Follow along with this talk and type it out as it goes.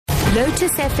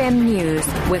Lotus FM News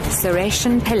with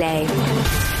Sureshan Pillay.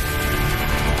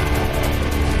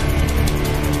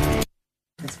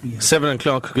 7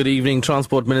 o'clock, good evening.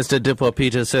 Transport Minister Dipuo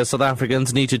Peters says South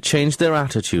Africans need to change their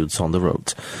attitudes on the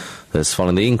roads. This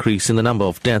following the increase in the number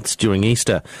of deaths during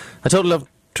Easter. A total of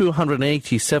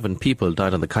 287 people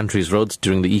died on the country's roads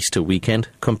during the Easter weekend,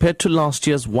 compared to last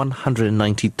year's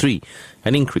 193,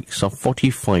 an increase of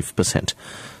 45%.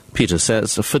 Peters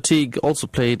says fatigue also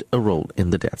played a role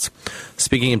in the deaths.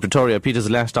 Speaking in Pretoria, Peters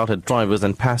lashed out at drivers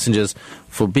and passengers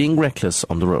for being reckless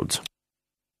on the roads.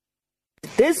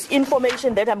 This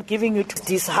information that I'm giving you is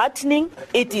disheartening,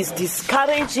 it is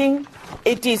discouraging,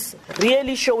 it is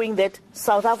really showing that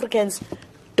South Africans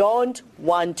don't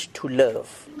want to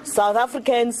live. South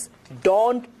Africans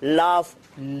don't love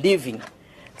living.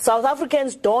 South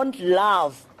Africans don't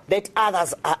love that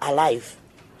others are alive.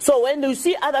 So when you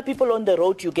see other people on the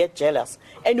road, you get jealous.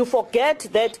 And you forget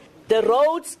that the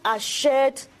roads are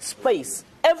shared space.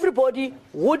 Everybody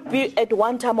would be at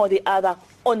one time or the other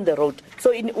on the road.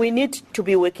 So we need to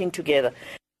be working together.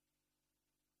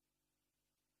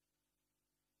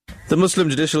 The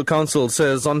Muslim Judicial Council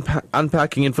says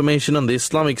unpacking information on the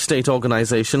Islamic State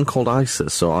organization called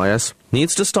ISIS or IS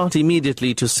needs to start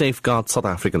immediately to safeguard South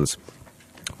Africans.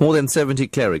 More than 70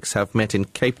 clerics have met in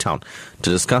Cape Town to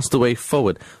discuss the way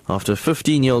forward after a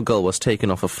 15-year-old girl was taken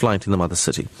off a flight in the mother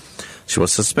city. She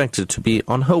was suspected to be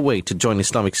on her way to join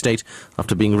Islamic State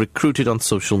after being recruited on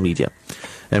social media.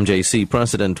 MJC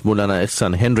President Maulana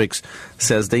Ihsan Hendricks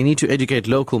says they need to educate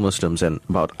local Muslims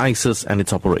about ISIS and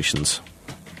its operations.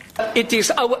 It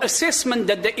is our assessment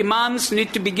that the imams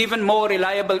need to be given more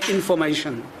reliable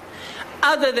information,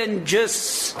 other than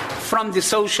just from the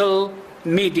social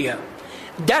media.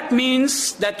 That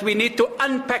means that we need to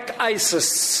unpack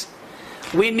ISIS.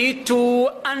 We need to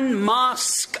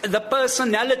unmask the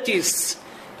personalities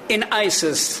in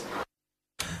ISIS.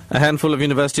 A handful of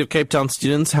University of Cape Town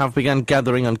students have begun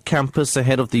gathering on campus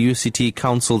ahead of the UCT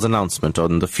Council's announcement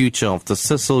on the future of the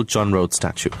Cecil John Rhodes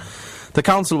statue. The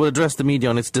council will address the media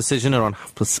on its decision around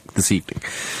half past this evening.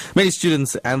 Many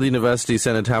students and the University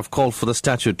Senate have called for the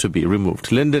statue to be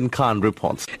removed. Lyndon Khan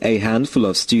reports. A handful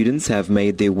of students have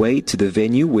made their way to the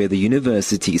venue where the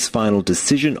university's final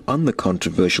decision on the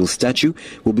controversial statue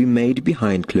will be made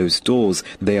behind closed doors.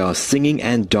 They are singing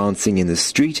and dancing in the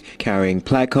street, carrying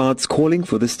placards calling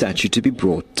for the statue to be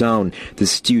brought down. The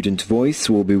student voice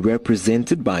will be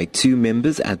represented by 2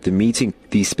 members at the meeting.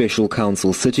 The special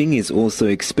council sitting is also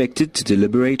expected to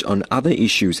deliberate on other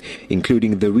issues,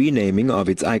 including the renaming of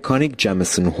its iconic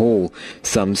Jameson Hall.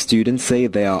 Some students say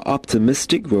they are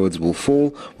optimistic Rhodes will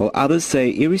fall, while others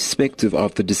say irrespective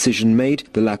of the decision made,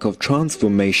 the lack of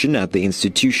transformation at the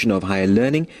institution of higher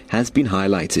learning has been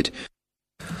highlighted.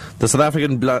 The South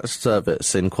African Blood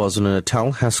Service in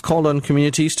KwaZulu-Natal has called on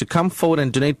communities to come forward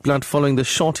and donate blood following the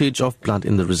shortage of blood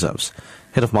in the reserves.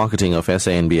 Head of Marketing of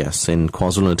SANBS in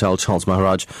KwaZulu-Natal, Charles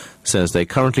Maharaj, says they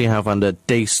currently have under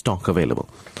day stock available.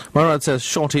 Maharaj says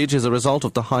shortage is a result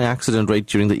of the high accident rate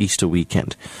during the Easter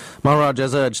weekend. Maharaj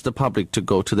has urged the public to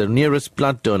go to their nearest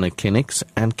blood donor clinics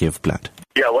and give blood.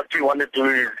 Yeah, what we want to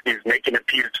do is make an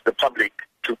appeal to the public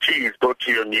to please go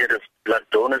to your nearest blood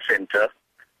donor center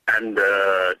and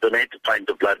donate a pint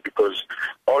of blood, because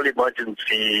all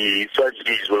emergency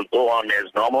surgeries will go on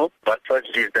as normal, but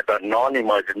surgeries that are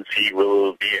non-emergency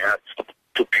will be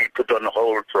to be put on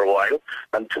hold for a while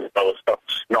until our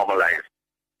stocks normalize.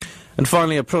 And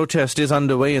finally, a protest is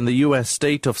underway in the U.S.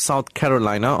 state of South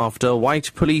Carolina after a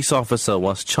white police officer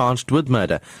was charged with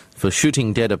murder for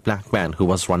shooting dead a black man who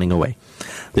was running away.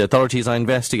 The authorities are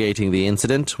investigating the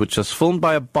incident, which was filmed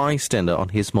by a bystander on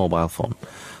his mobile phone.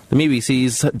 The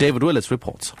BBC's David Willis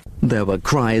reports. There were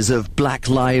cries of Black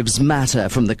Lives Matter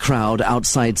from the crowd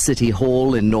outside City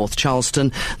Hall in North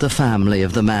Charleston. The family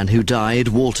of the man who died,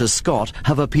 Walter Scott,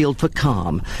 have appealed for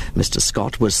calm. Mr.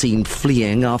 Scott was seen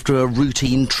fleeing after a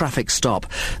routine traffic stop.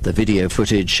 The video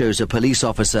footage shows a police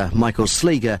officer, Michael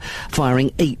Slager,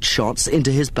 firing 8 shots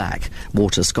into his back.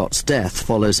 Walter Scott's death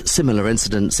follows similar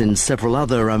incidents in several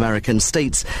other American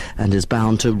states and is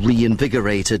bound to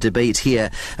reinvigorate a debate here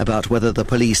about whether the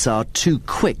police are too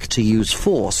quick to use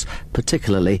force,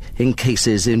 particularly in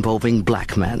cases involving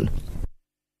black men.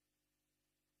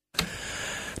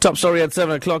 Top story at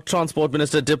 7 o'clock. Transport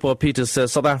Minister Dipuo Peters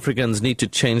says South Africans need to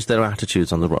change their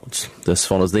attitudes on the roads. This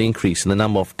follows the increase in the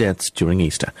number of deaths during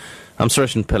Easter. I'm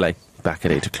Sureshan Pillay, back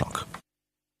at 8 o'clock.